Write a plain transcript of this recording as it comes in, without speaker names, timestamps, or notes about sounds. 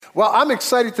Well, I'm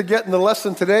excited to get in the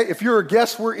lesson today. If you're a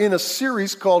guest, we're in a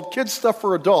series called Kids Stuff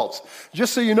for Adults.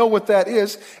 Just so you know what that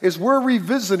is we're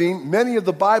revisiting many of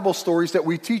the Bible stories that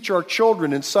we teach our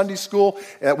children in Sunday school,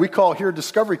 we call here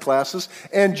Discovery classes,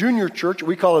 and junior church,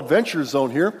 we call Adventure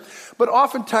Zone here. But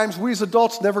oftentimes, we as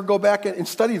adults never go back and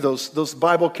study those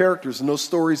Bible characters and those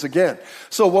stories again.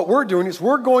 So what we're doing is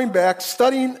we're going back,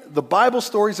 studying the Bible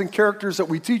stories and characters that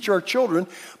we teach our children,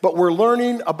 but we're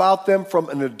learning about them from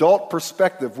an adult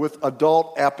perspective with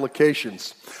adult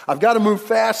applications. I've got to move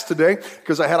fast today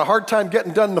because I had a hard time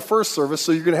getting done in the first service,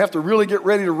 so you're going to have to really get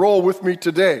ready to roll with me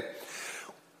today.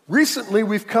 Recently,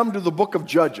 we've come to the book of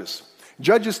Judges.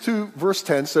 Judges 2, verse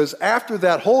 10 says, "After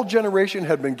that whole generation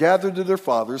had been gathered to their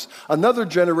fathers, another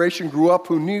generation grew up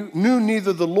who knew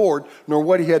neither the Lord nor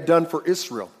what he had done for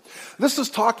Israel." This is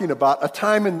talking about a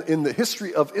time in the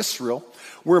history of Israel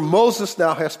where Moses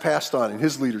now has passed on in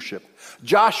his leadership.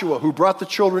 Joshua, who brought the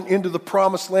children into the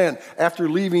promised land after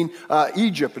leaving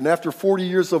Egypt, and after 40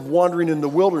 years of wandering in the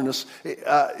wilderness,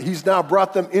 he's now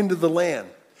brought them into the land.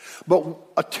 But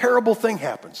a terrible thing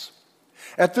happens.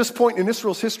 At this point in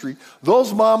Israel's history,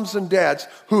 those moms and dads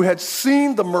who had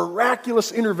seen the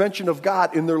miraculous intervention of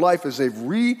God in their life as they've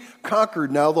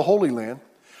reconquered now the Holy Land,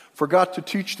 forgot to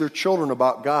teach their children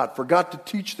about God, forgot to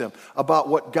teach them about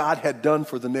what God had done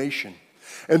for the nation.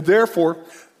 And therefore,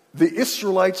 the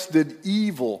Israelites did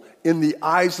evil in the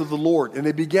eyes of the Lord, and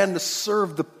they began to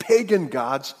serve the pagan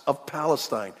gods of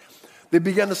Palestine. They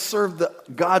began to serve the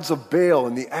gods of Baal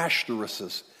and the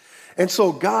Ashtoreths. And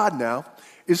so God now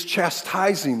is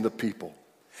chastising the people.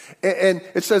 And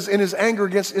it says, in his anger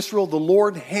against Israel, the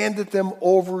Lord handed them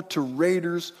over to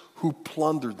raiders who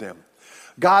plundered them.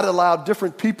 God allowed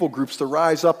different people groups to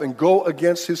rise up and go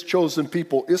against his chosen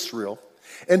people, Israel,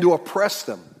 and to oppress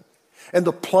them and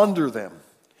to plunder them.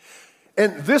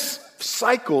 And this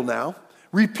cycle now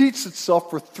repeats itself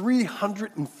for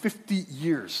 350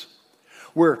 years,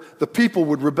 where the people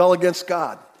would rebel against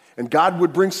God, and God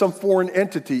would bring some foreign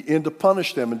entity in to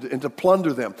punish them and to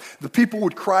plunder them. The people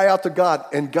would cry out to God,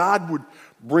 and God would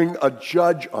bring a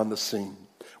judge on the scene.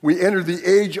 We enter the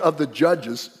age of the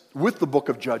judges with the book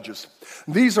of Judges.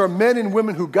 These are men and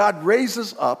women who God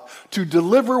raises up to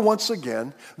deliver once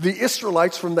again the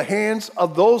Israelites from the hands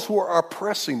of those who are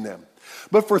oppressing them.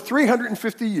 But for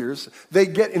 350 years, they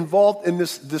get involved in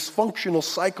this dysfunctional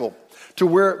cycle to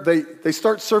where they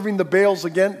start serving the Baals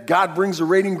again. God brings a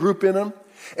raiding group in them,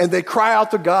 and they cry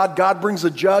out to God. God brings a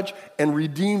judge and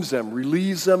redeems them,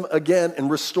 relieves them again,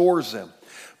 and restores them.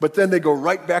 But then they go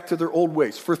right back to their old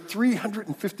ways for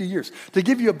 350 years. To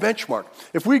give you a benchmark,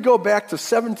 if we go back to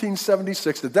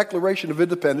 1776, the Declaration of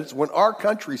Independence, when our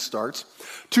country starts,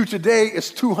 to today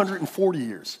is 240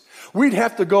 years. We'd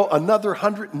have to go another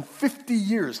 150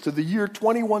 years to the year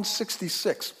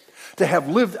 2166 to have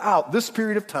lived out this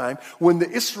period of time when the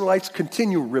Israelites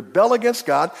continue to rebel against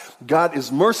God. God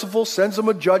is merciful, sends them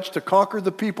a judge to conquer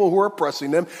the people who are oppressing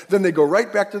them. Then they go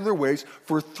right back to their ways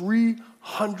for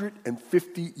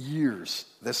 350 years.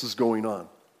 This is going on.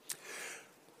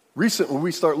 Recently,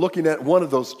 we start looking at one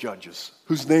of those judges,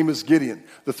 whose name is Gideon.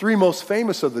 The three most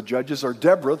famous of the judges are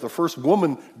Deborah, the first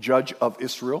woman judge of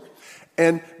Israel,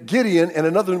 and Gideon, and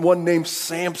another one named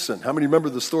Samson. How many remember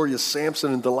the story of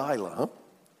Samson and Delilah, huh?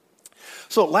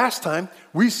 So last time,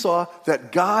 we saw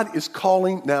that God is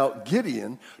calling now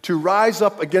Gideon to rise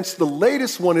up against the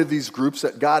latest one of these groups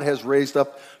that God has raised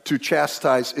up to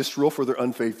chastise Israel for their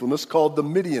unfaithfulness, called the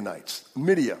Midianites,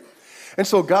 Midia. And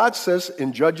so God says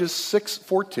in Judges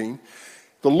 6:14,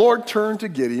 the Lord turned to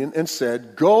Gideon and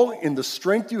said, "Go in the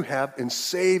strength you have and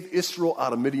save Israel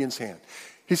out of Midian's hand."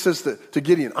 He says to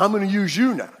Gideon, "I'm going to use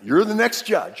you now. You're the next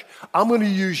judge. I'm going to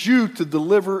use you to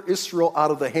deliver Israel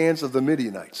out of the hands of the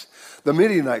Midianites." The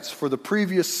Midianites, for the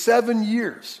previous 7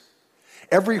 years,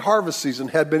 every harvest season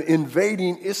had been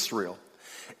invading Israel.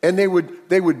 And they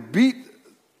would beat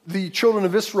the children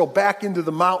of Israel back into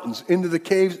the mountains, into the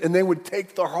caves, and they would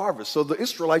take the harvest. So the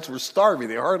Israelites were starving.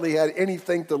 They hardly had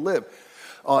anything to live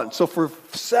on. So for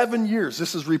 7 years,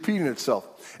 this is repeating itself.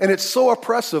 And it's so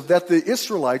oppressive that the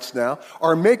Israelites now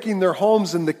are making their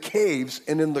homes in the caves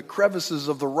and in the crevices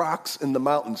of the rocks in the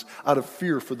mountains out of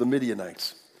fear for the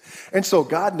Midianites. And so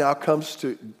God now comes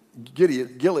to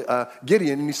Gideon,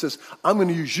 and he says, "I'm going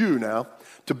to use you now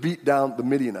to beat down the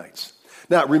Midianites."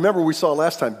 Now, remember we saw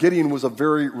last time, Gideon was a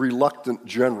very reluctant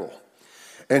general.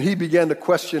 And he began to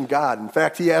question God. In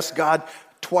fact, he asked God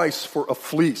twice for a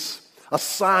fleece, a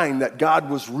sign that God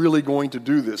was really going to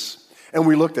do this. And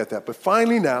we looked at that. But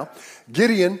finally now,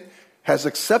 Gideon has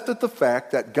accepted the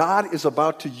fact that God is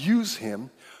about to use him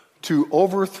to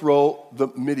overthrow the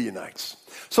Midianites.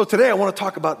 So today I want to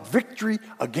talk about victory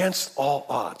against all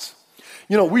odds.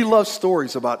 You know, we love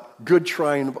stories about good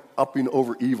triumphing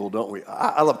over evil, don't we?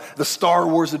 I love the Star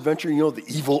Wars adventure, you know, the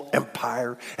evil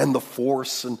empire and the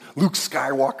Force and Luke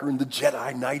Skywalker and the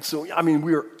Jedi Knights. So, I mean,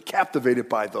 we are captivated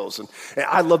by those. And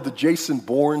I love the Jason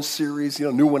Bourne series, you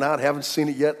know, new one out, haven't seen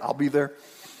it yet, I'll be there.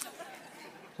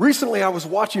 Recently, I was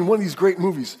watching one of these great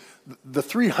movies, The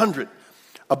 300,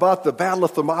 about the Battle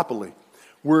of Thermopylae,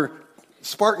 where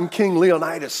Spartan King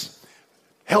Leonidas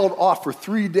held off for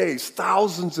 3 days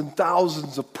thousands and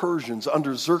thousands of Persians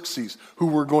under Xerxes who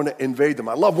were going to invade them.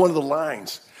 I love one of the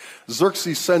lines.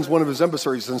 Xerxes sends one of his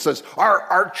emissaries and says, "Our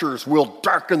archers will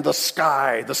darken the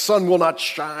sky. The sun will not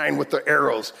shine with the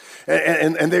arrows."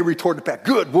 And they retorted back,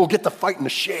 "Good, we'll get to fight in the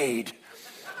shade."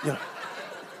 You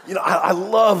know, I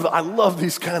love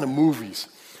these kind of movies.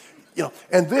 You know,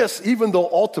 and this, even though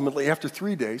ultimately after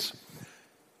 3 days,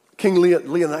 King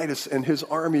Leonidas and his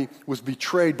army was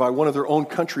betrayed by one of their own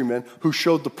countrymen who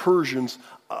showed the Persians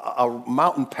a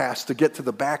mountain pass to get to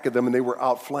the back of them, and they were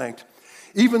outflanked.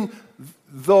 Even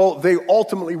though they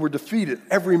ultimately were defeated,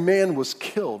 every man was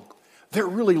killed. They're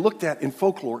really looked at in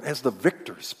folklore as the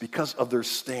victors because of their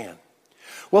stand.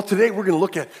 Well, today we're going to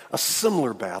look at a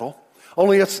similar battle,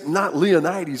 only it's not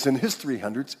Leonidas and his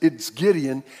 300s, it's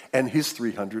Gideon and his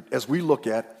 300 as we look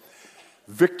at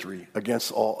victory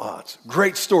against all odds.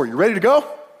 Great story. You ready to go?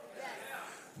 Yes.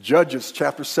 Judges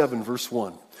chapter 7, verse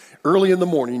 1. Early in the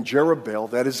morning, Jerubbaal,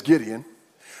 that is Gideon,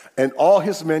 and all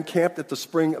his men camped at the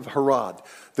spring of Harod.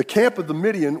 The camp of the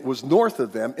Midian was north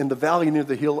of them in the valley near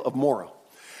the hill of Moreh.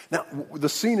 Now, the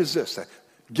scene is this, that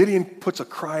Gideon puts a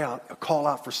call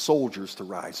out for soldiers to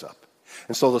rise up.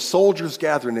 And so the soldiers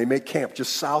gather and they make camp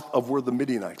just south of where the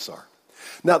Midianites are.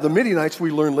 Now, the Midianites, we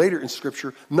learn later in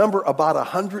Scripture, number about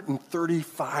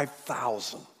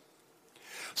 135,000.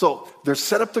 So they're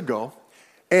set up to go.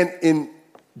 And in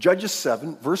Judges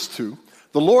 7, verse 2,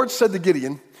 the Lord said to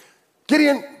Gideon,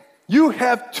 "Gideon, you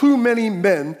have too many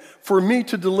men for me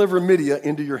to deliver Midian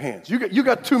into your hands. You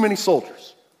got too many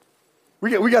soldiers.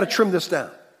 We got to trim this down."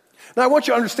 Now, I want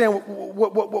you to understand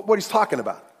what he's talking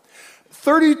about.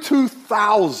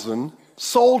 32,000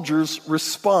 soldiers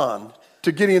respond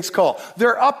to Gideon's call.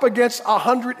 They're up against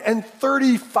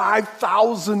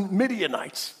 135,000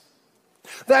 Midianites.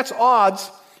 That's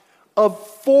odds of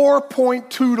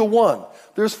 4.2 to 1.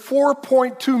 There's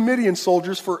 4.2 Midian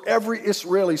soldiers for every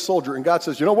Israeli soldier. And God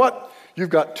says, "You know what?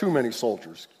 You've got too many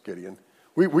soldiers, Gideon.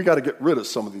 We got to get rid of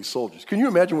some of these soldiers." Can you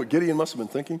imagine what Gideon must have been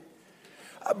thinking?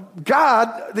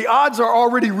 God, the odds are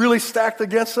already really stacked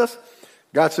against us.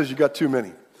 God says, "You got too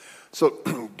many." So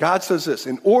God says this,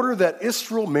 "In order that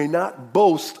Israel may not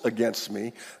boast against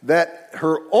me, that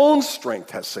her own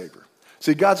strength has saved her."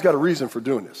 See, God's got a reason for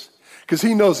doing this, because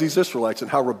he knows these Israelites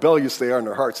and how rebellious they are in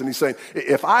their hearts. And he's saying,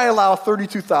 if I allow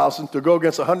 32,000 to go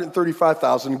against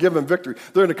 135,000 and give them victory,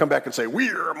 they're going to come back and say, "We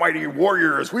are mighty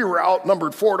warriors. We were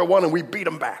outnumbered 4 to 1 and we beat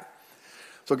them back."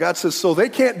 So God says, so they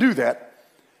can't do that.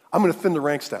 I'm going to thin the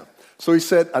ranks down. So he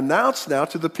said, "Announce now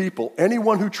to the people,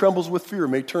 anyone who trembles with fear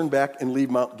may turn back and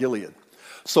leave Mount Gilead."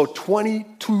 So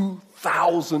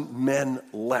 22,000 men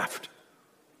left.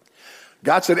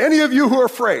 God said, "Any of you who are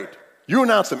afraid," you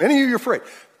announce them, "any of you are afraid."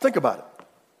 Think about it.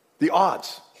 The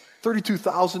odds,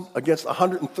 32,000 against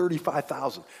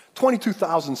 135,000.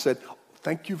 22,000 said,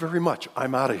 "Thank you very much,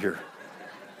 I'm out of here.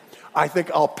 I think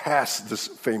I'll pass this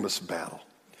famous battle."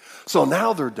 So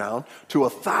now they're down to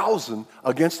 1,000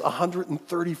 against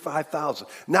 135,000.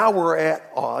 Now we're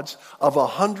at odds of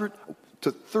 100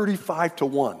 to 35 to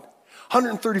 1.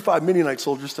 135 Midianite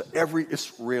soldiers to every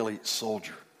Israeli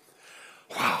soldier.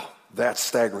 Wow, that's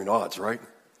staggering odds, right?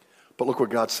 But look what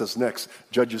God says next,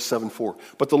 Judges 7:4.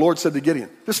 But the Lord said to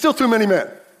Gideon, "There's still too many men.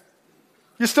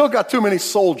 You still got too many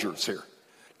soldiers here."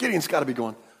 Gideon's got to be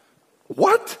going,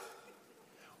 "What?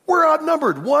 We're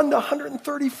outnumbered 1 to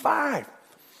 135.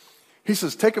 He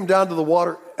says, "Take them down to the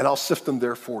water, and I'll sift them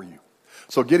there for you."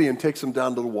 So Gideon takes them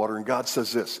down to the water, and God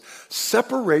says this,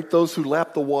 "Separate those who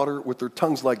lap the water with their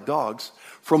tongues like dogs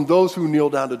from those who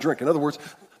kneel down to drink." In other words,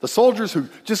 the soldiers who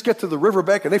just get to the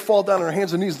riverbank and they fall down on their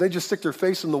hands and knees, and they just stick their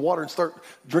face in the water and start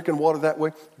drinking water that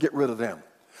way, get rid of them.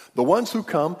 The ones who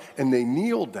come and they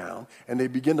kneel down and they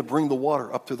begin to bring the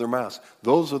water up to their mouths,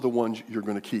 those are the ones you're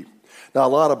going to keep. Now, a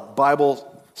lot of Bible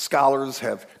scholars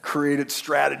have created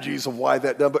strategies of why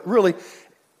that done, but really,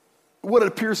 what it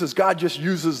appears is God just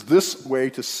uses this way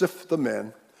to sift the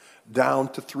men down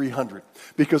to 300,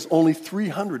 because only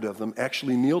 300 of them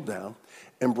actually kneeled down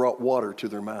and brought water to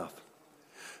their mouth.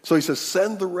 So he says,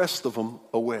 send the rest of them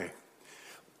away.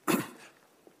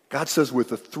 God says with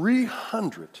the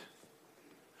 300,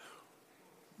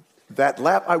 That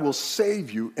lap I will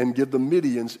save you and give the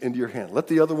Midians into your hand. Let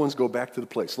the other ones go back to the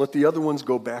place. Let the other ones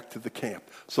go back to the camp.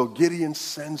 So Gideon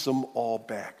sends them all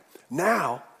back.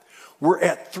 Now, we're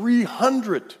at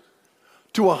 300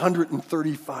 to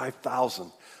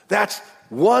 135,000. That's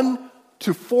 1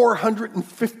 to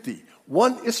 450.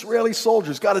 One Israeli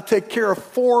soldier's got to take care of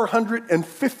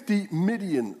 450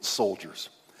 Midian soldiers.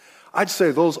 I'd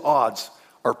say those odds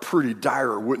are pretty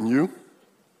dire, wouldn't you?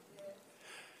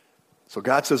 So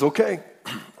God says, okay,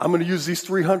 I'm going to use these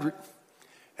 300,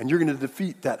 and you're going to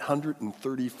defeat that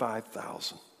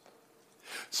 135,000.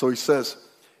 So he says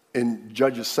in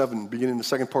Judges 7, beginning the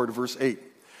second part of verse 8,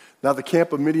 now the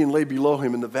camp of Midian lay below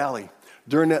him in the valley.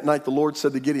 During that night, the Lord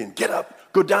said to Gideon, get up,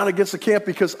 go down against the camp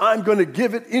because I'm going to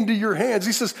give it into your hands.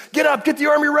 He says, get up, get the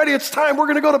army ready. It's time. We're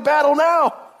going to go to battle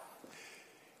now.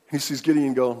 And he sees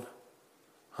Gideon going,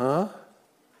 huh?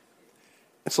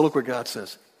 And so look what God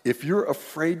says. If you're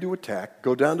afraid to attack,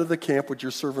 go down to the camp with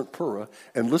your servant Purah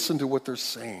and listen to what they're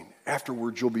saying.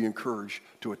 Afterwards, you'll be encouraged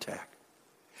to attack.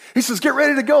 He says, get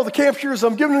ready to go. The camp's yours.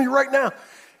 I'm giving it to you right now.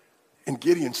 And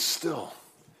Gideon's still.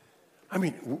 I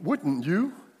mean, wouldn't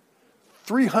you?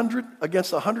 300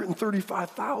 against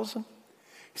 135,000?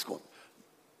 He's going,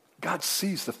 God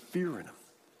sees the fear in him.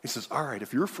 He says, all right,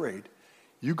 if you're afraid,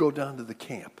 you go down to the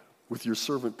camp with your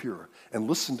servant Purah and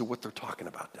listen to what they're talking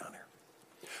about down there.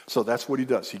 So that's what he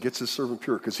does. He gets his servant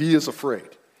Purah because he is afraid.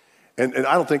 And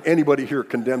I don't think anybody here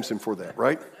condemns him for that,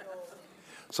 right?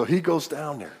 So he goes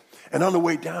down there. And on the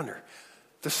way down there,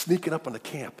 they're sneaking up on the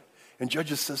camp. And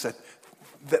Judges says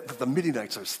that the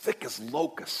Midianites are as thick as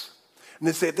locusts. And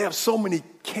they say they have so many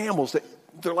camels that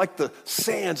they're like the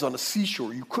sands on the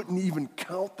seashore. You couldn't even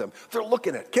count them. They're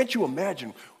looking at it. Can't you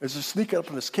imagine as they're sneaking up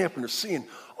in this camp and they're seeing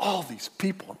all these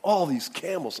people and all these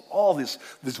camels, all this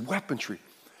weaponry.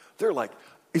 They're like,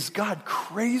 is God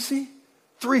crazy?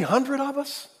 300 of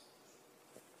us?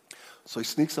 So he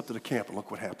sneaks up to the camp and look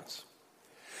what happens.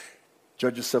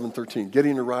 Judges 7:13.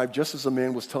 Gideon arrived just as a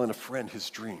man was telling a friend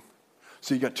his dream.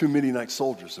 So you got two Midianite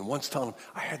soldiers and one's telling him,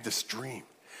 I had this dream.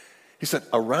 He said,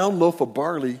 a round loaf of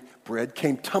barley bread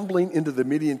came tumbling into the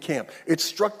Midian camp. It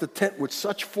struck the tent with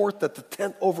such force that the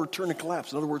tent overturned and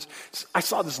collapsed. In other words, I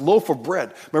saw this loaf of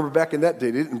bread. Remember back in that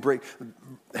day, they didn't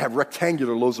have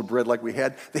rectangular loaves of bread like we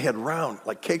had. They had round,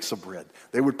 like cakes of bread.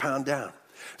 They would pound down.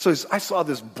 So I saw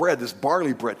this bread, this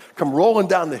barley bread, come rolling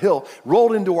down the hill,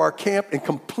 rolled into our camp, and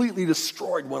completely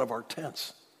destroyed one of our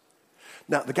tents.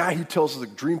 Now, the guy he tells the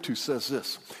dream to says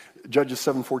this, Judges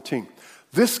 7:14.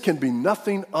 This can be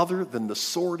nothing other than the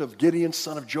sword of Gideon,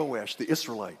 son of Joash, the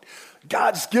Israelite.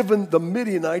 God's given the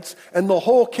Midianites and the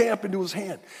whole camp into his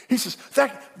hand. He says,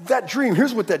 that dream,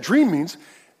 here's what that dream means,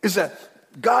 is that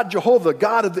God, Jehovah,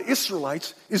 God of the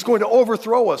Israelites, is going to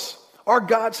overthrow us. Our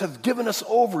gods have given us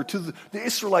over to the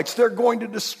Israelites. They're going to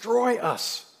destroy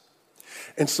us.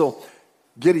 And so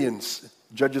Gideon's,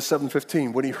 Judges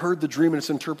 7:15, when he heard the dream and its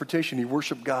interpretation, he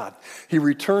worshiped God. He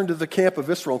returned to the camp of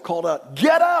Israel and called out,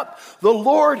 get up! The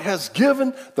Lord has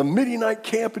given the Midianite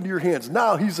camp into your hands.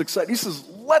 Now he's excited. He says,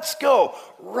 let's go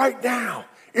right now.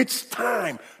 It's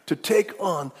time to take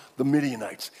on the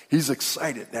Midianites. He's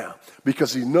excited now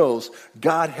because he knows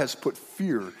God has put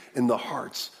fear in the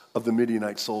hearts of the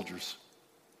Midianite soldiers.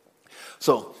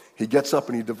 So he gets up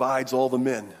and he divides all the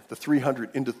men, the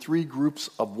 300, into 3 groups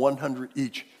of 100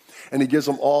 each. And he gives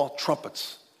them all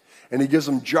trumpets. And he gives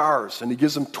them jars. And he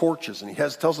gives them torches. And he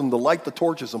tells them to light the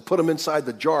torches and put them inside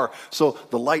the jar so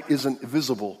the light isn't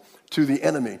visible to the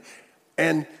enemy.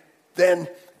 And then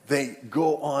they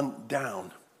go on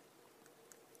down.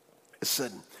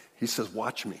 He says,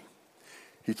 watch me.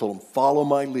 He told them, follow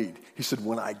my lead. He said,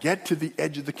 when I get to the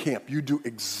edge of the camp, you do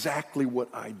exactly what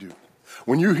I do.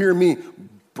 When you hear me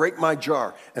break my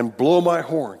jar and blow my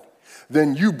horn,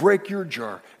 then you break your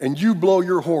jar and you blow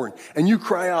your horn and you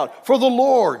cry out for the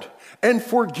Lord and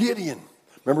for Gideon.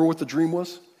 Remember what the dream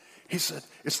was? He said,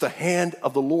 it's the hand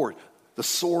of the Lord, the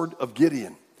sword of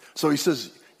Gideon. So he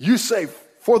says, you say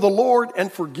for the Lord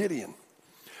and for Gideon.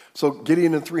 So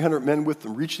Gideon and 300 men with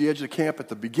them reached the edge of the camp at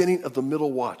the beginning of the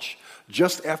middle watch,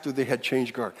 just after they had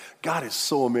changed guard. God is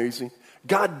so amazing.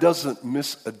 God doesn't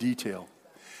miss a detail.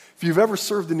 If you've ever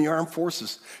served in the armed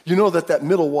forces, you know that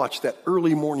middle watch, that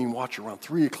early morning watch around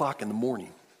 3 o'clock in the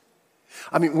morning.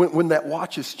 I mean, when that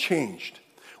watch is changed,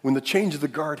 when the change of the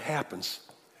guard happens,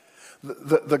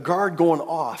 the guard going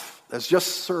off that's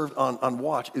just served on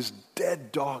watch is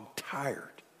dead dog tired.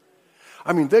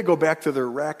 I mean, they go back to their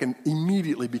rack and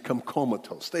immediately become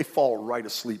comatose. They fall right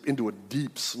asleep, into a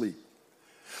deep sleep.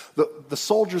 The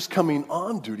soldiers coming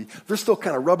on duty, they're still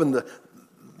kind of rubbing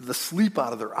the sleep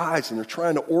out of their eyes, and they're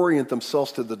trying to orient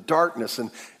themselves to the darkness, and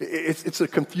it's a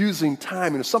confusing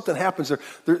time. And if something happens,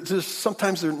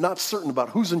 sometimes they're not certain about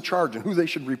who's in charge and who they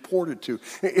should report it to.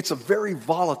 It's a very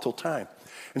volatile time.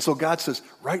 And so God says,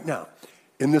 right now,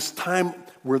 in this time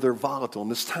where they're volatile, in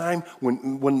this time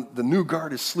when the new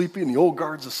guard is sleepy and the old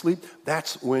guard's asleep,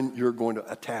 that's when you're going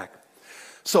to attack.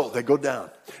 So they go down,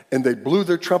 and they blew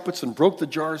their trumpets and broke the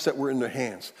jars that were in their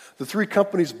hands. The three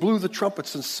companies blew the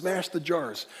trumpets and smashed the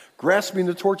jars, grasping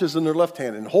the torches in their left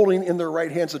hand and holding in their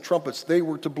right hands the trumpets they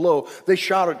were to blow. They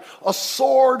shouted, "A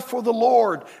sword for the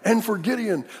Lord and for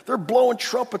Gideon." They're blowing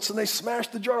trumpets, and they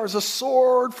smashed the jars. "A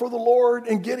sword for the Lord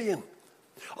and Gideon."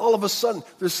 All of a sudden,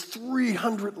 there's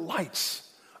 300 lights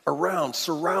around,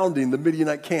 surrounding the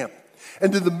Midianite camp.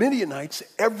 And to the Midianites,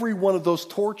 every one of those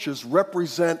torches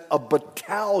represent a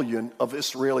battalion of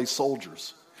Israeli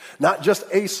soldiers, not just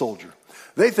a soldier.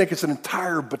 They think it's an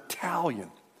entire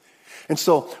battalion. And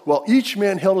so, while each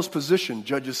man held his position,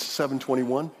 Judges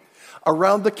 7:21,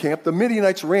 around the camp, the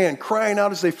Midianites ran, crying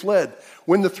out as they fled.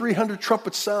 When the 300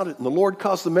 trumpets sounded, and the Lord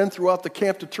caused the men throughout the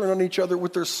camp to turn on each other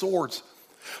with their swords.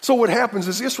 So what happens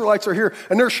is the Israelites are here,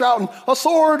 and they're shouting, "A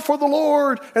sword for the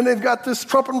Lord," and they've got this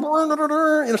trumpet, and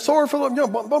a sword for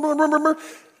the,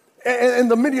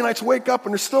 and the Midianites wake up,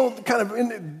 and they're still kind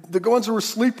of, the ones who were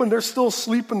sleeping, they're still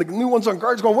sleeping. The new ones on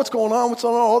guard's going, "What's going on? What's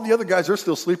going on?" All the other guys, they're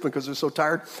still sleeping because they're so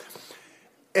tired.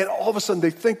 And all of a sudden, they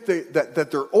think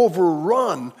that they're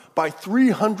overrun by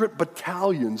 300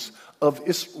 battalions of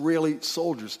Israeli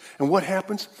soldiers. And what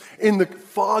happens? In the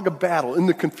fog of battle, in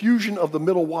the confusion of the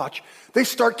middle watch, they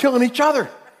start killing each other.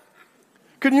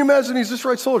 Can you imagine these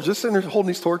Israeli soldiers just sitting there holding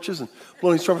these torches and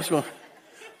blowing these trumpets, going,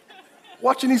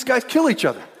 watching these guys kill each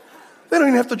other? They don't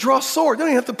even have to draw a sword. They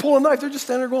don't even have to pull a knife. They're just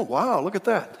standing there going, "Wow, look at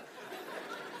that."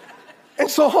 And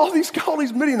so all these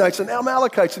Midianites and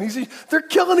Amalekites, and they're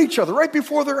killing each other right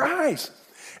before their eyes.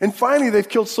 And finally, they've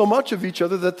killed so much of each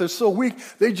other that they're so weak,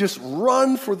 they just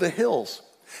run for the hills.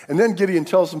 And then Gideon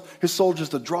tells his soldiers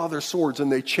to draw their swords,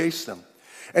 and they chase them.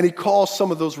 And he calls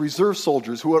some of those reserve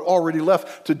soldiers who had already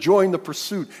left to join the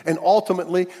pursuit. And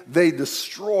ultimately, they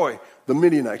destroy the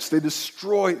Midianites. They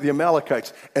destroy the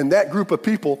Amalekites. And that group of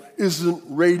people isn't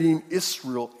raiding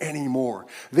Israel anymore.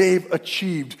 They've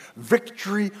achieved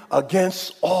victory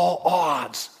against all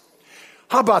odds.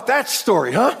 How about that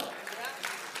story, huh?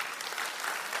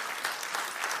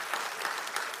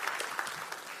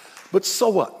 But so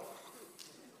what?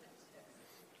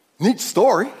 Neat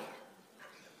story.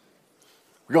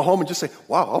 We go home and just say,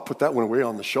 "Wow, I'll put that one away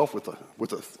on the shelf with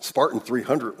the Spartan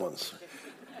 300 ones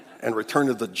and Return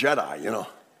of the Jedi,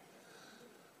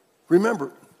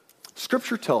 Remember,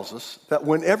 Scripture tells us that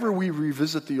whenever we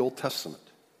revisit the Old Testament,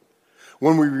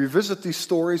 when we revisit these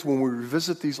stories, when we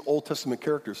revisit these Old Testament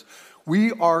characters,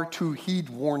 we are to heed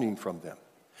warning from them.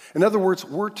 In other words,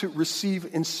 we're to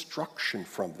receive instruction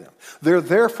from them. They're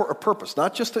there for a purpose,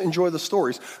 not just to enjoy the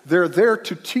stories. They're there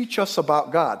to teach us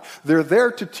about God. They're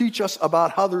there to teach us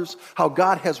about others, how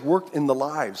God has worked in the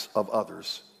lives of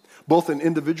others, both in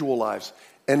individual lives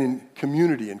and in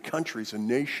community and countries and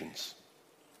nations.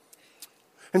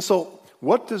 And so,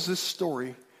 what does this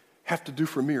story have to do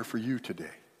for me or for you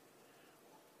today?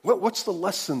 What's the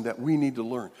lesson that we need to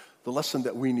learn, the lesson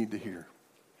that we need to hear?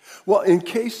 Well, in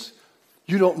case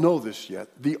you don't know this yet,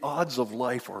 the odds of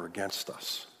life are against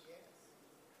us.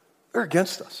 They're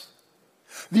against us.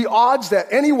 The odds that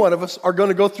any one of us are going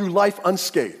to go through life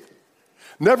unscathed,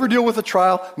 never deal with a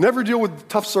trial, never deal with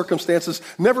tough circumstances,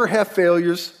 never have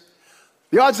failures.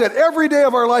 The odds that every day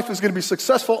of our life is going to be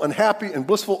successful and happy and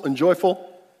blissful and joyful.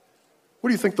 What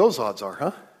do you think those odds are,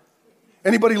 huh?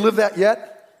 Anybody live that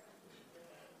yet?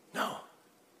 No.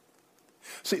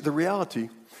 See, the reality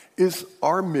is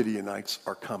our Midianites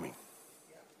are coming.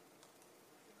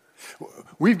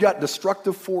 We've got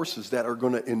destructive forces that are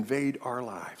going to invade our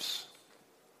lives.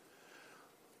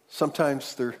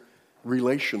 Sometimes they're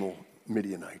relational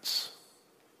Midianites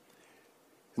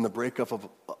in the breakup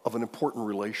of an important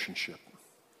relationship.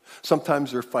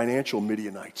 Sometimes they're financial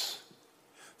Midianites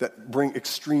that bring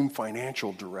extreme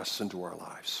financial duress into our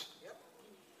lives.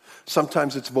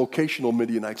 Sometimes it's vocational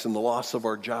Midianites in the loss of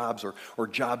our jobs or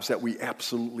jobs that we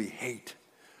absolutely hate,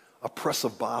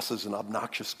 oppressive bosses and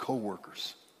obnoxious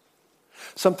coworkers.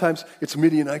 Sometimes it's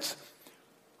Midianites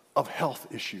of health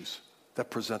issues that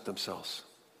present themselves.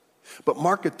 But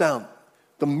mark it down,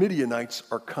 the Midianites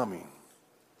are coming.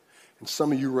 And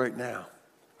some of you right now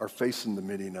are facing the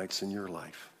Midianites in your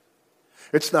life.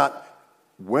 It's not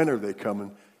when are they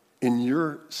coming. In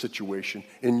your situation,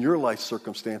 in your life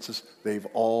circumstances, they've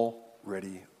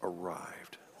already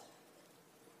arrived.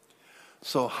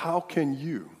 So how can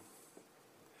you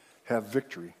have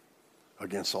victory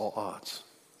against all odds.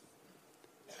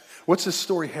 What's this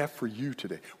story have for you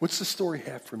today? What's this story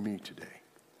have for me today?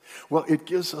 Well, it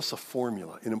gives us a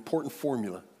formula, an important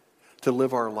formula to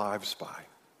live our lives by.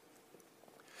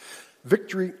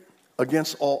 Victory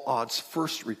against all odds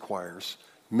first requires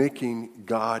making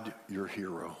God your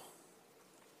hero.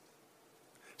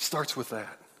 Starts with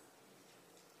that.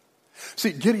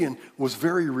 See, Gideon was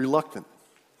very reluctant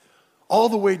all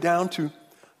the way down to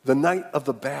the night of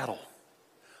the battle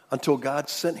until God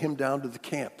sent him down to the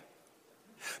camp.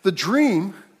 The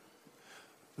dream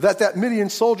that Midian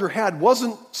soldier had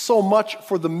wasn't so much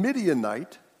for the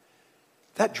Midianite.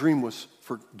 That dream was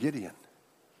for Gideon.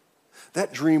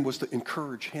 That dream was to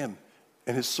encourage him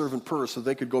and his servant Pur so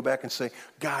they could go back and say,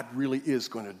 God really is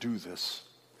going to do this.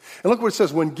 And look what it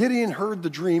says. When Gideon heard the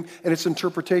dream and its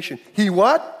interpretation, he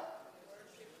what?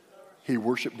 He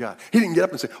worshiped God. He didn't get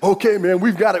up and say, okay, man,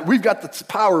 we've got it. We've got the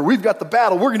power. We've got the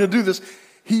battle. We're going to do this.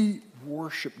 He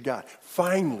worshiped God.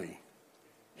 Finally,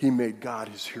 he made God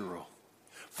his hero.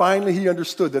 Finally, he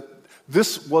understood that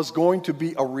this was going to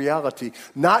be a reality,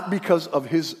 not because of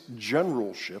his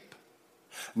generalship,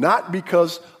 not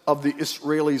because of the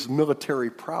Israelis' military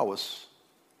prowess.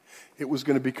 It was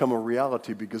going to become a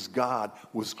reality because God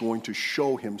was going to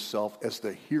show himself as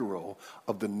the hero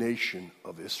of the nation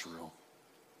of Israel.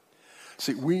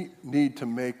 See, we need to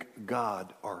make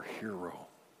God our hero,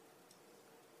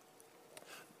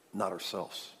 not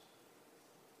ourselves.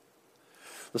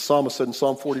 The psalmist said in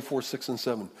Psalm 44, 6 and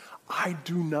 7, I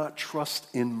do not trust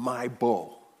in my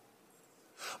bow.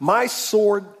 My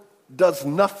sword does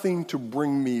nothing to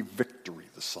bring me victory,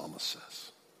 the psalmist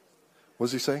says. What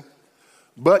does he say?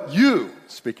 But you,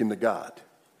 speaking to God,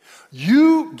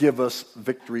 you give us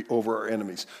victory over our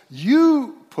enemies.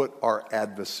 You put our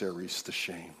adversaries to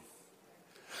shame.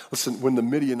 Listen, when the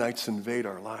Midianites invade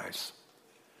our lives,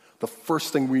 the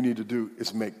first thing we need to do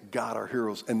is make God our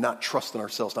heroes and not trust in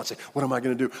ourselves. Not say, what am I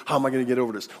going to do? How am I going to get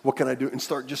over this? What can I do? And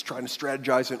start just trying to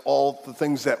strategize in all the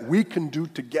things that we can do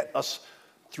to get us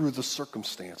through the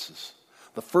circumstances.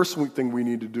 The first thing we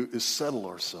need to do is settle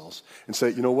ourselves and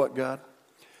say, you know what, God?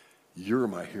 You're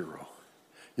my hero.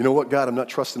 You know what, God? I'm not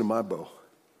trusting in my bow.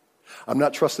 I'm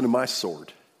not trusting in my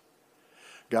sword.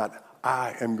 God,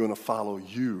 I am going to follow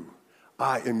you.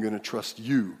 I am going to trust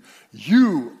you.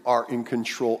 You are in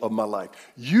control of my life.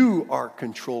 You are in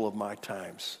control of my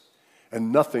times.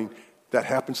 And nothing that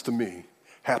happens to me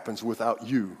happens without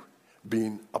you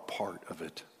being a part of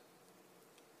it.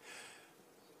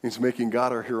 It means making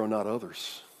God our hero, not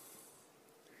others.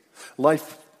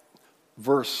 Life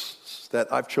verse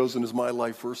that I've chosen as my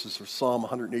life verses are Psalm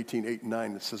 118, 8 and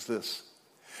 9. It says this,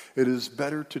 it is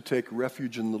better to take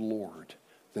refuge in the Lord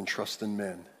than trust in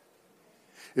men.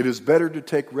 It is better to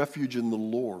take refuge in the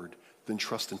Lord than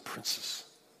trust in princes.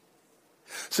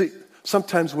 See,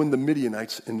 sometimes when the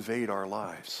Midianites invade our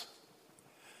lives,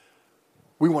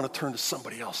 we want to turn to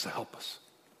somebody else to help us.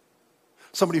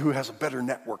 Somebody who has a better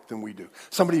network than we do.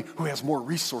 Somebody who has more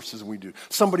resources than we do.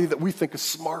 Somebody that we think is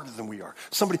smarter than we are.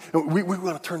 We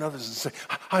want to turn to others and say,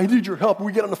 I need your help.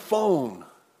 We get on the phone.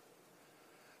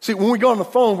 See, when we go on the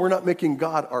phone, we're not making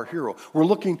God our hero. We're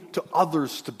looking to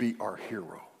others to be our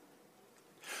hero.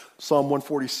 Psalm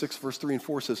 146, verse 3 and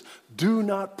 4 says, do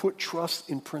not put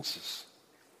trust in princes,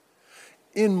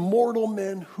 in mortal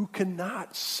men who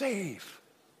cannot save.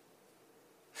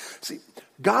 See,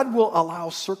 God will allow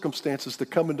circumstances to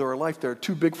come into our life that are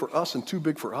too big for us and too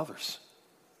big for others.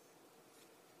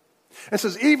 And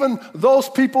says, even those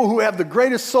people who have the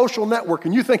greatest social network,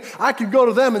 and you think, I could go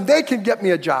to them and they can get me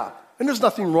a job. And there's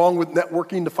nothing wrong with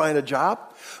networking to find a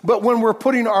job. But when we're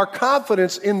putting our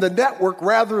confidence in the network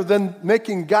rather than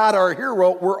making God our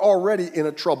hero, we're already in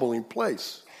a troubling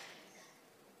place.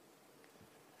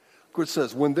 Look what it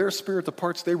says, when their spirit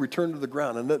departs, they return to the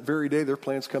ground. And that very day, their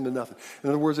plans come to nothing. In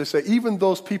other words, they say, even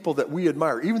those people that we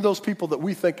admire, even those people that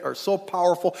we think are so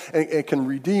powerful and can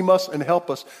redeem us and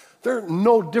help us, they're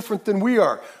no different than we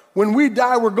are. When we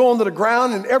die, we're going to the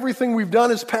ground, and everything we've done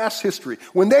is past history.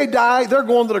 When they die, they're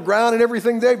going to the ground, and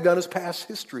everything they've done is past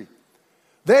history.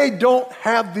 They don't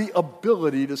have the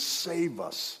ability to save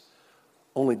us.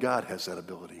 Only God has that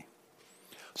ability.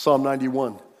 Psalm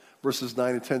 91, verses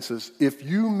 9 and 10 says, if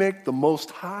you make the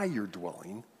Most High your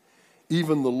dwelling,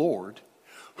 even the Lord,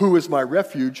 who is my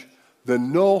refuge,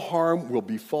 then no harm will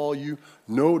befall you,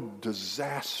 no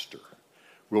disaster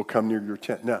will come near your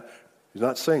tent. Now, he's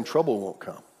not saying trouble won't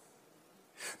come.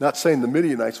 Not saying the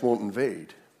Midianites won't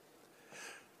invade.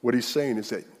 What he's saying is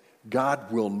that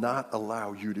God will not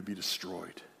allow you to be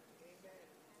destroyed.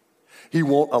 He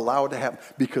won't allow it to happen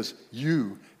because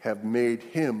you have made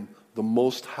him the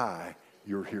Most High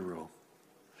your hero.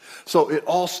 So it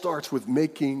all starts with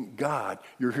making God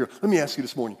your hero. Let me ask you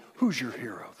this morning, who's your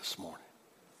hero this morning?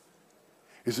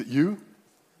 Is it you?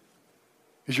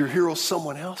 Is your hero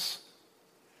someone else?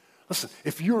 Listen,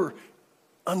 if you're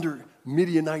under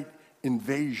Midianite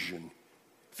invasion,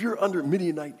 if you're under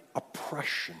Midianite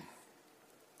oppression,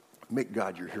 make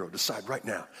God your hero. Decide right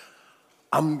now,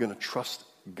 I'm going to trust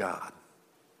God.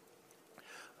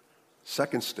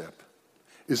 Second step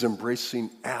is embracing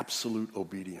absolute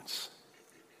obedience.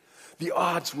 The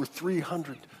odds were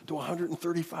 300 to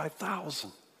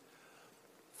 135,000,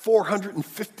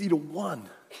 450 to 1.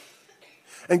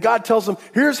 And God tells them,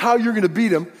 here's how you're going to beat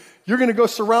them. You're going to go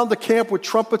surround the camp with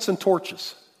trumpets and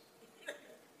torches.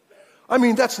 I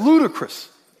mean, that's ludicrous.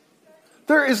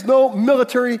 There is no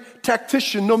military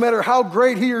tactician, no matter how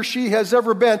great he or she has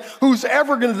ever been, who's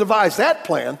ever going to devise that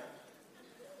plan.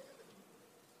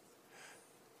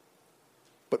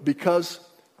 But because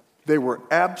they were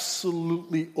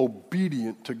absolutely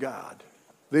obedient to God,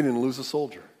 they didn't lose a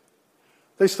soldier.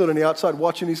 They stood on the outside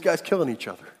watching these guys killing each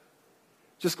other,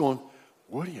 just going,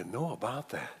 what do you know about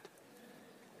that?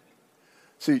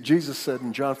 See, Jesus said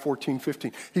in John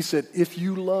 14:15, he said, if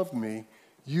you love me,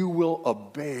 you will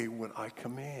obey what I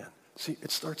command. See,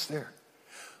 it starts there.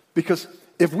 Because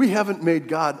if we haven't made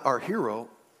God our hero,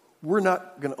 we're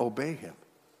not going to obey him.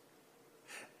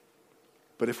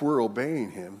 But if we're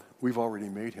obeying him, we've already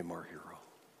made him our hero.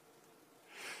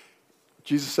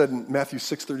 Jesus said in Matthew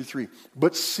 6:33,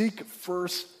 but seek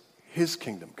first his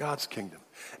kingdom, God's kingdom,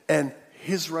 and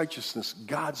his righteousness,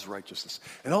 God's righteousness,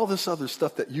 and all this other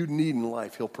stuff that you need in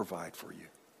life, he'll provide for you.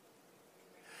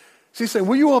 So he's saying,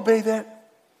 will you obey that?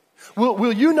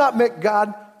 Will you not make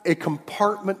God a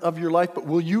compartment of your life, but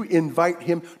will you invite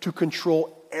him to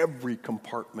control every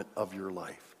compartment of your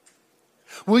life?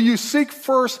 Will you seek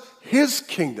first his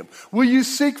kingdom? Will you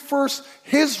seek first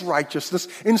his righteousness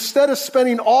instead of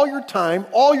spending all your time,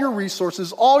 all your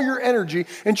resources, all your energy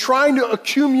in trying to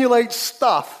accumulate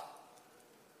stuff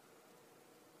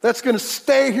that's going to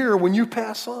stay here when you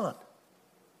pass on?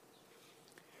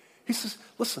 He says,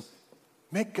 listen,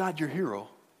 make God your hero.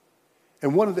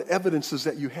 And one of the evidences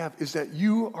that you have is that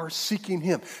you are seeking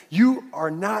him. You are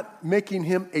not making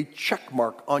him a check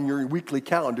mark on your weekly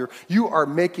calendar. You are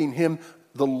making him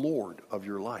the Lord of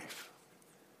your life.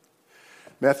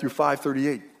 Matthew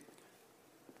 5:38.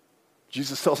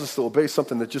 Jesus tells us to obey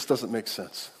something that just doesn't make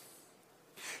sense.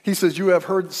 He says, you have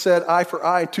heard said eye for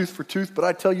eye, tooth for tooth, but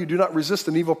I tell you, do not resist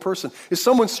an evil person. If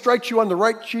someone strikes you on the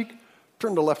right cheek,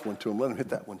 turn the left one to him. Let him hit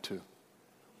that one too.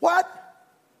 What?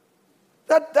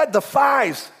 That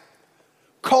defies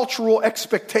cultural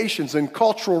expectations and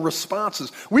cultural responses.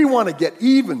 We want to get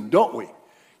even, don't we?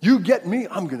 You get me,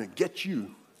 I'm going to get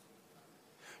you.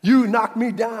 You knock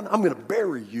me down, I'm going to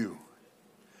bury you.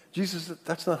 Jesus said,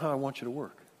 that's not how I want you to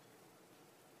work.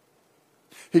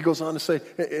 He goes on to say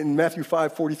in Matthew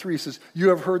 5:43, he says, you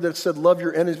have heard that it said, love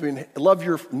your enemies, and love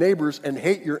your neighbors and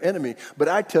hate your enemy. But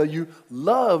I tell you,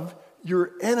 love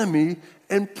your enemy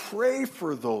and pray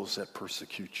for those that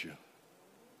persecute you.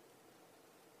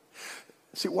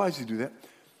 See, why does he do that?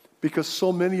 Because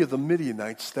so many of the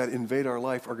Midianites that invade our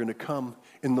life are going to come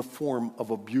in the form of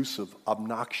abusive,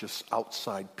 obnoxious,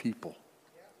 outside people.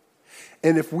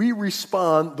 And if we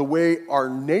respond the way our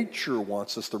nature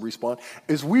wants us to respond,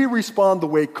 as we respond the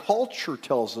way culture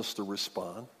tells us to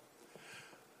respond,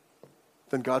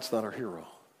 then God's not our hero.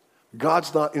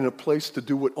 God's not in a place to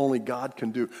do what only God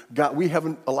can do. We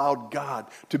haven't allowed God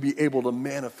to be able to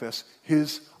manifest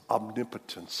his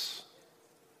omnipotence.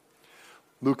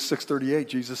 Luke 6:38,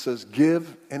 Jesus says,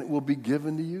 give and it will be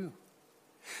given to you.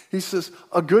 He says,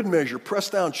 a good measure,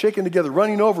 pressed down, shaken together,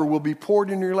 running over, will be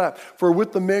poured into your lap. For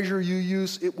with the measure you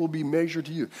use, it will be measured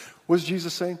to you. What is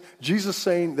Jesus saying? Jesus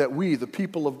saying that we, the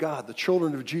people of God, the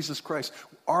children of Jesus Christ,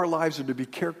 our lives are to be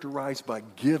characterized by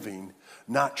giving,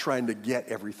 not trying to get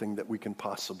everything that we can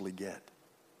possibly get.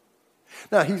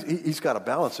 Now, he's got a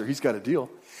balance there. He's got a deal.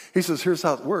 He says, here's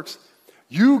how it works.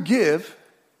 You give,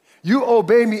 you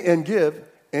obey me and give,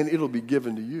 and it'll be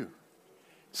given to you.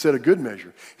 Said a good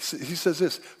measure. He says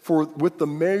this, for with the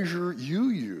measure you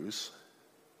use,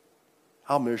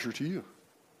 I'll measure to you.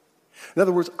 In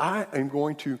other words, I am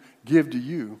going to give to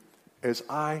you as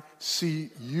I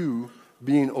see you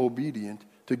being obedient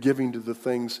to giving to the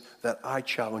things that I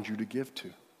challenge you to give to.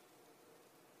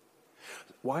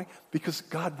 Why? Because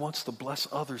God wants to bless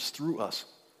others through us.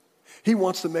 He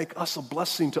wants to make us a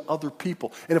blessing to other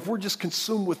people. And if we're just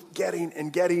consumed with getting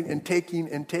and getting and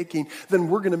taking, then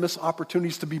we're going to miss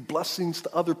opportunities to be blessings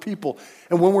to other people.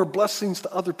 And when we're blessings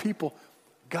to other people,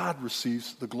 God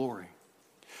receives the glory.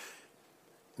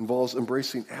 Involves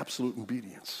embracing absolute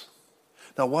obedience.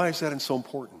 Now, why is that so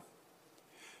important?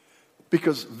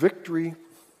 Because victory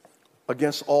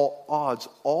against all odds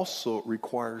also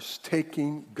requires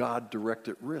taking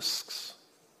God-directed risks.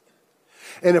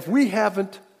 And if we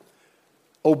haven't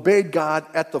obeyed God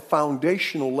at the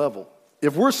foundational level,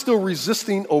 if we're still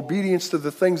resisting obedience to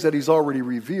the things that He's already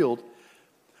revealed,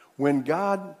 when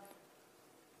God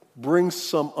brings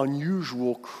some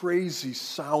unusual,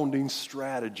 crazy-sounding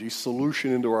strategy,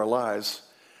 solution into our lives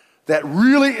that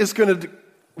really is going to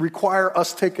require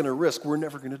us taking a risk, we're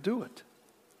never going to do it.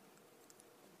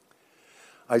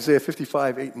 Isaiah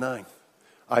 55, 8, 9.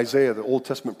 Isaiah, the Old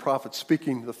Testament prophet,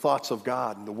 speaking the thoughts of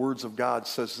God and the words of God,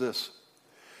 says this: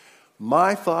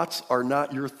 "My thoughts are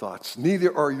not your thoughts,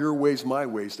 neither are your ways my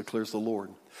ways, declares the Lord.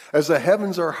 As the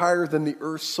heavens are higher than the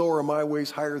earth, so are my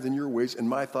ways higher than your ways, and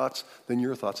my thoughts than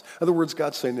your thoughts." In other words,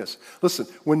 God's saying this: listen,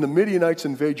 when the Midianites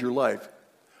invade your life,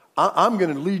 I'm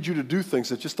going to lead you to do things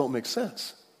that just don't make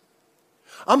sense.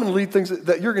 I'm going to lead things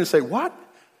that you're going to say, what?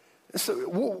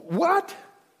 What?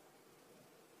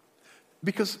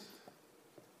 Because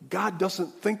God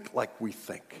doesn't think like we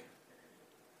think.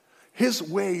 His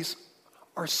ways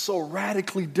are so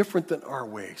radically different than our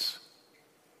ways.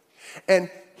 And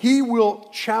He will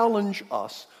challenge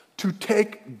us to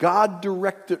take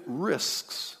God-directed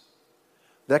risks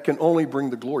that can only bring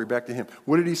the glory back to Him.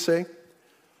 What did He say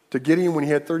to Gideon when he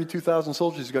had 32,000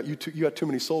 soldiers? You got too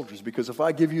many soldiers, because if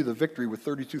I give you the victory with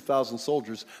 32,000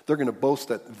 soldiers, they're going to boast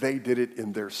that they did it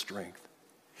in their strength.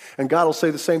 And God will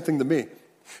say the same thing to me.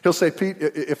 He'll say, Pete,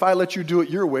 if I let you do it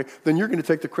your way, then you're going to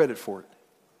take the credit for it.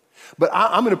 But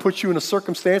I'm going to put you in a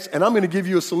circumstance, and I'm going to give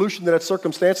you a solution to that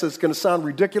circumstance that's going to sound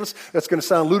ridiculous, that's going to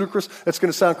sound ludicrous, that's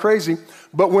going to sound crazy.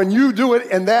 But when you do it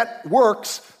and that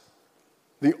works,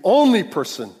 the only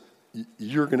person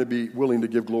you're going to be willing to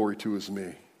give glory to is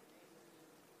me.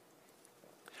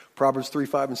 Proverbs 3,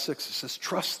 5, and 6, it says,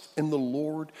 "Trust in the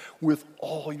Lord with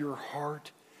all your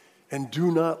heart, and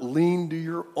do not lean to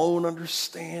your own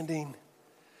understanding."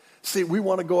 See, we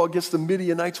want to go against the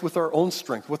Midianites with our own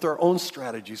strength, with our own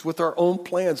strategies, with our own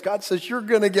plans. God says, you're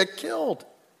going to get killed.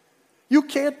 You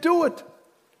can't do it.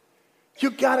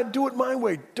 You got to do it my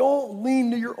way. Don't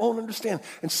lean to your own understanding.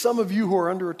 And some of you who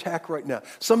are under attack right now,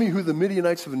 some of you who the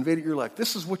Midianites have invaded your life,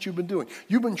 this is what you've been doing.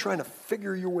 You've been trying to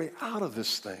figure your way out of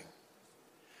this thing.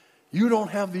 You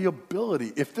don't have the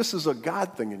ability. If this is a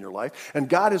God thing in your life, and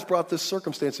God has brought this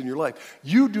circumstance in your life,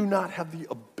 you do not have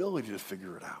the ability to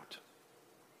figure it out.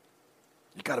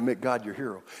 You got to make God your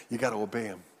hero. You got to obey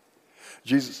Him.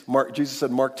 Jesus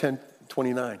said, Mark 10,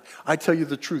 29, "I tell you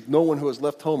the truth, no one who has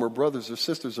left home or brothers or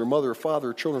sisters or mother or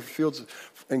father or children for fields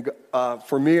and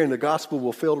for me and the gospel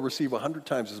will fail to receive 100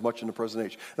 times as much in the present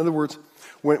age." In other words,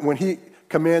 when He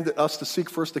commanded us to seek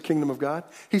first the kingdom of God,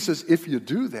 He says, if you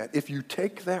do that, if you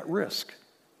take that risk,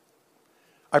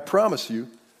 I promise you,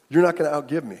 you're not going to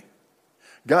outgive me.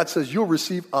 God says you'll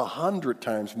receive 100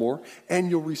 times more, and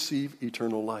you'll receive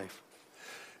eternal life.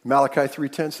 Malachi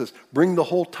 3:10 says, "Bring the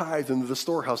whole tithe into the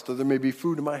storehouse, that there may be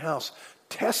food in my house.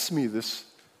 Test me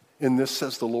in this,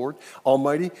 says the Lord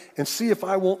Almighty, and see if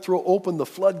I won't throw open the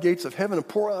floodgates of heaven and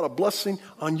pour out a blessing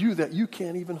on you that you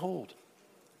can't even hold."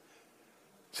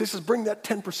 So He says, bring that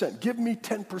 10%. Give me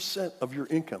 10% of your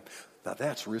income. Now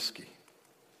that's risky.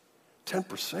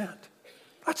 10%.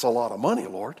 That's a lot of money,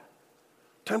 Lord.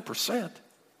 10%.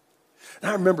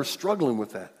 And I remember struggling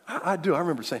with that. I do. I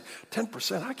remember saying,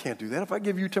 10%, I can't do that. If I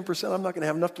give you 10%, I'm not going to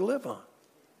have enough to live on.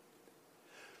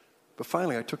 But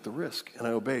finally, I took the risk, and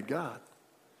I obeyed God.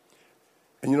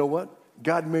 And you know what?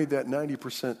 God made that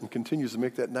 90% and continues to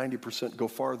make that 90% go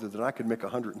farther than I could make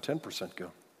 110%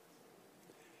 go.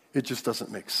 It just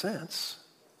doesn't make sense,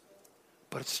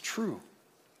 but it's true.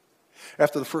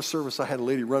 After the first service, I had a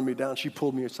lady run me down. She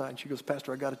pulled me aside, and she goes,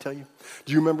 "Pastor, I got to tell you,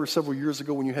 do you remember several years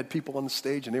ago when you had people on the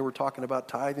stage and they were talking about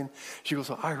tithing?" She goes,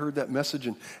 "Well, I heard that message,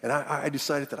 and I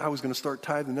decided that I was going to start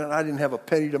tithing. And I didn't have a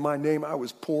penny to my name. I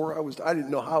was poor. I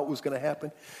didn't know how it was going to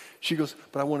happen." She goes,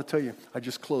 "But I want to tell you, I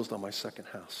just closed on my second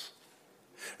house.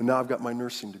 And now I've got my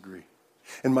nursing degree.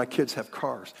 And my kids have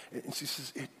cars." And she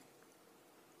says,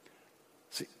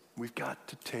 see, we've got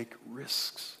to take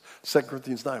risks. 2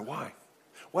 Corinthians 9, why?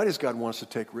 Why does God want us to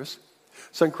take risks?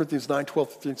 2 Corinthians 9,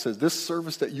 12, 15 says, "This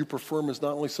service that you perform is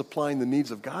not only supplying the needs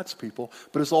of God's people,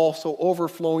 but is also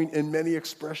overflowing in many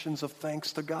expressions of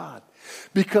thanks to God.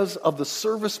 Because of the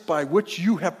service by which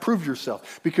you have proved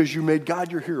yourself, because you made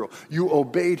God your hero, you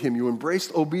obeyed Him, you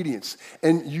embraced obedience,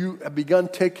 and you have begun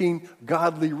taking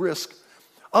godly risk.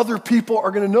 Other people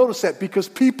are going to notice that because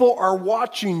people are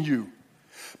watching you.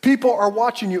 People are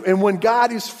watching you, and when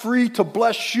God is free to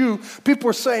bless you, people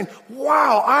are saying,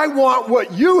 wow, I want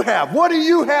what you have. What do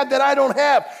you have that I don't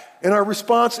have? And our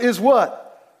response is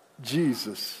what?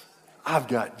 Jesus. I've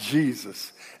got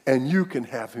Jesus, and you can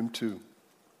have him too.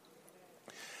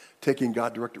 Taking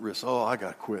God-directed risks. Oh, I got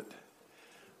to quit.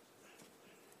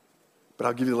 But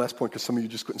I'll give you the last point because some of you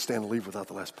just couldn't stand to leave without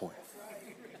the last point.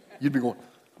 You'd be going,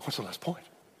 what's the last point?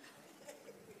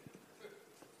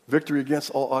 Victory against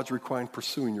all odds requiring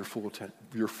pursuing your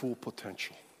full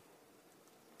potential.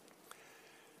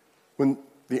 When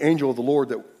the angel of the Lord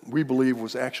that we believe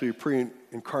was actually a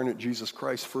pre-incarnate Jesus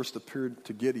Christ first appeared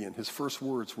to Gideon, his first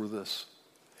words were this.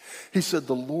 He said,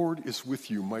 "The Lord is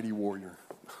with you, mighty warrior."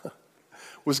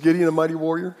 Was Gideon a mighty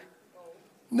warrior?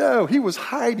 No, he was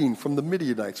hiding from the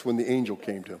Midianites when the angel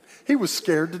came to him. He was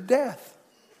scared to death.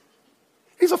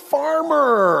 He's a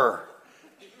farmer.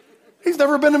 He's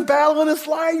never been in battle in his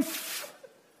life.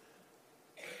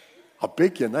 I'll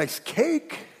bake you a nice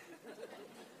cake.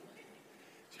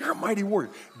 You're a mighty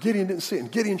warrior. Gideon didn't see it,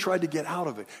 and Gideon tried to get out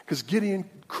of it because Gideon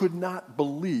could not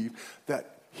believe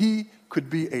that he could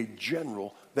be a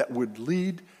general that would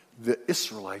lead the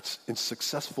Israelites in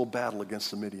successful battle against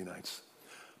the Midianites.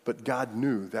 But God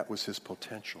knew that was his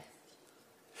potential.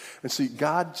 And see,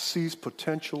 God sees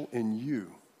potential in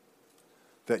you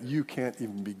that you can't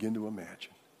even begin to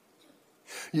imagine.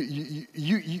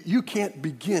 You can't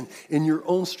begin in your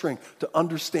own strength to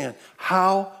understand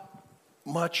how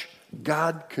much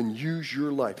God can use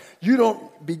your life. You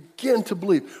don't begin to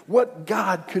believe what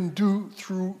God can do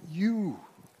through you.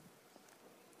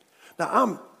 Now,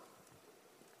 I'm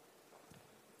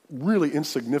really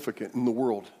insignificant in the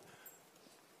world.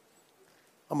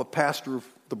 I'm a pastor of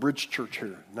the Bridge Church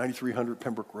here, 9300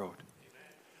 Pembroke Road.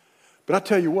 But I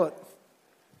tell you what,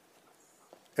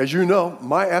 as you know,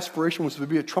 my aspiration was to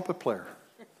be a trumpet player.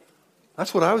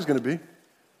 That's what I was going to be.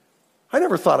 I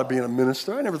never thought of being a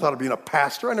minister. I never thought of being a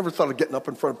pastor. I never thought of getting up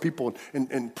in front of people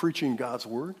and preaching God's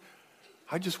word.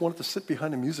 I just wanted to sit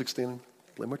behind a music stand and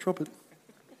play my trumpet.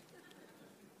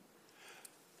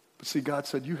 But see, God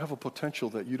said, you have a potential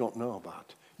that you don't know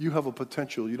about. You have a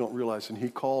potential you don't realize, and he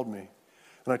called me.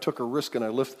 And I took a risk, and I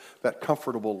lived that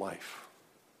comfortable life.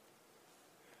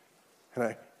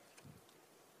 And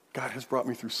God has brought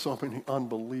me through so many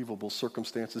unbelievable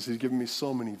circumstances. He's given me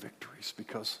so many victories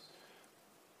because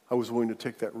I was willing to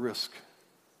take that risk.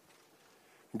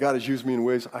 And God has used me in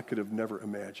ways I could have never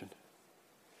imagined.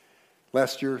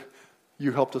 Last year,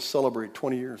 you helped us celebrate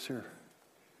 20 years here.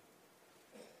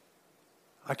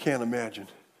 I can't imagine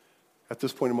at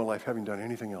this point in my life having done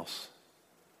anything else.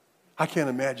 I can't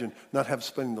imagine not having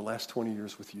spending the last 20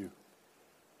 years with you.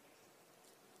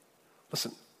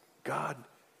 Listen, God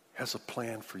has a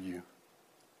plan for you.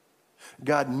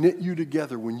 God knit you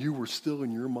together when you were still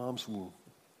in your mom's womb.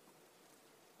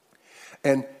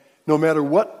 And no matter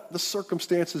what the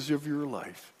circumstances of your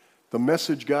life, the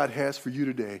message God has for you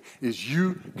today is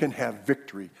you can have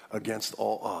victory against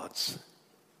all odds.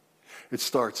 It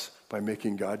starts by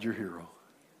making God your hero.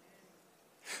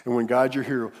 And when God's your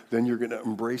hero, then you're going to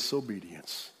embrace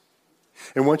obedience.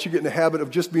 And once you get in the habit of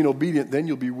just being obedient, then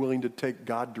you'll be willing to take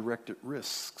God-directed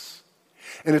risks.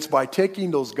 And it's by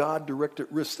taking those God-directed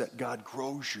risks that God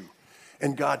grows you.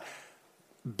 And God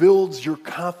builds your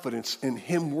confidence in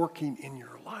him working in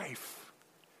your life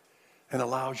and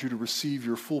allows you to receive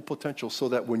your full potential so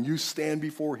that when you stand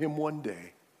before him one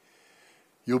day,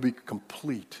 you'll be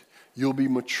complete. You'll be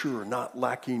mature, not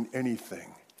lacking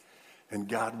anything. And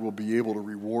God will be able to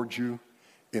reward you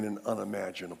in an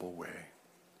unimaginable way.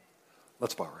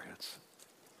 Let's bow our heads.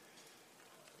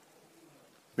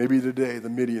 Maybe today the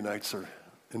Midianites are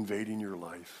invading your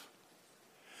life.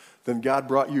 Then God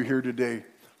brought you here today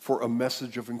for a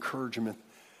message of encouragement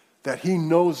that he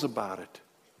knows about it.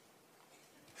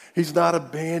 He's not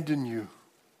abandoned you.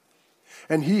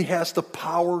 And he has the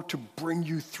power to bring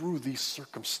you through these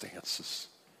circumstances.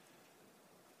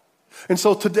 And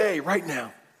so today, right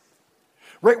now,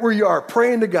 right where you are,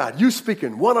 praying to God, you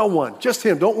speaking one-on-one, just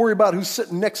him. Don't worry about who's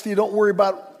sitting next to you. Don't worry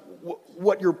about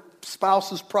what your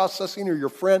spouse is processing or your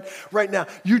friend. Right now,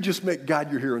 you just make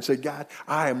God your hero and say, God,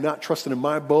 I am not trusting in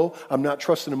my bow. I'm not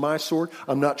trusting in my sword.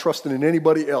 I'm not trusting in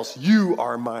anybody else. You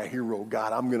are my hero,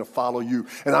 God. I'm going to follow you.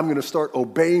 And I'm going to start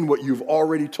obeying what you've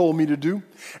already told me to do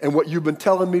and what you've been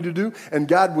telling me to do. And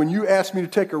God, when you ask me to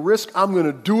take a risk, I'm going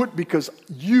to do it because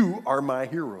you are my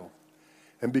hero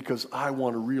and because I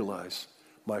want to realize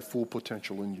my full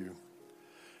potential in you.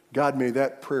 God, may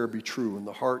that prayer be true in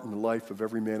the heart and the life of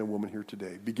every man and woman here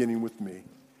today, beginning with me.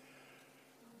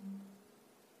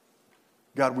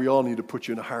 God, we all need to put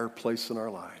you in a higher place in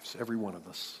our lives, every one of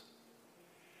us,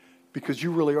 because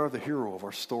you really are the hero of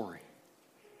our story.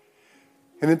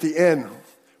 And at the end,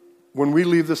 when we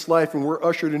leave this life and we're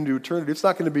ushered into eternity, it's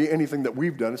not going to be anything that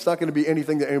we've done. It's not going to be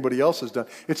anything that anybody else has done.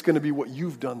 It's going to be what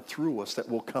you've done through us that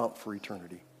will count for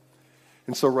eternity.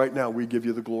 And so right now we give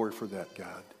you the glory for that,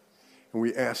 God. And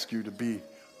we ask you to be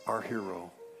our hero.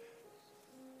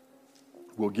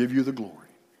 We'll give you the glory.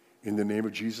 In the name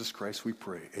of Jesus Christ we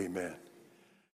pray. Amen.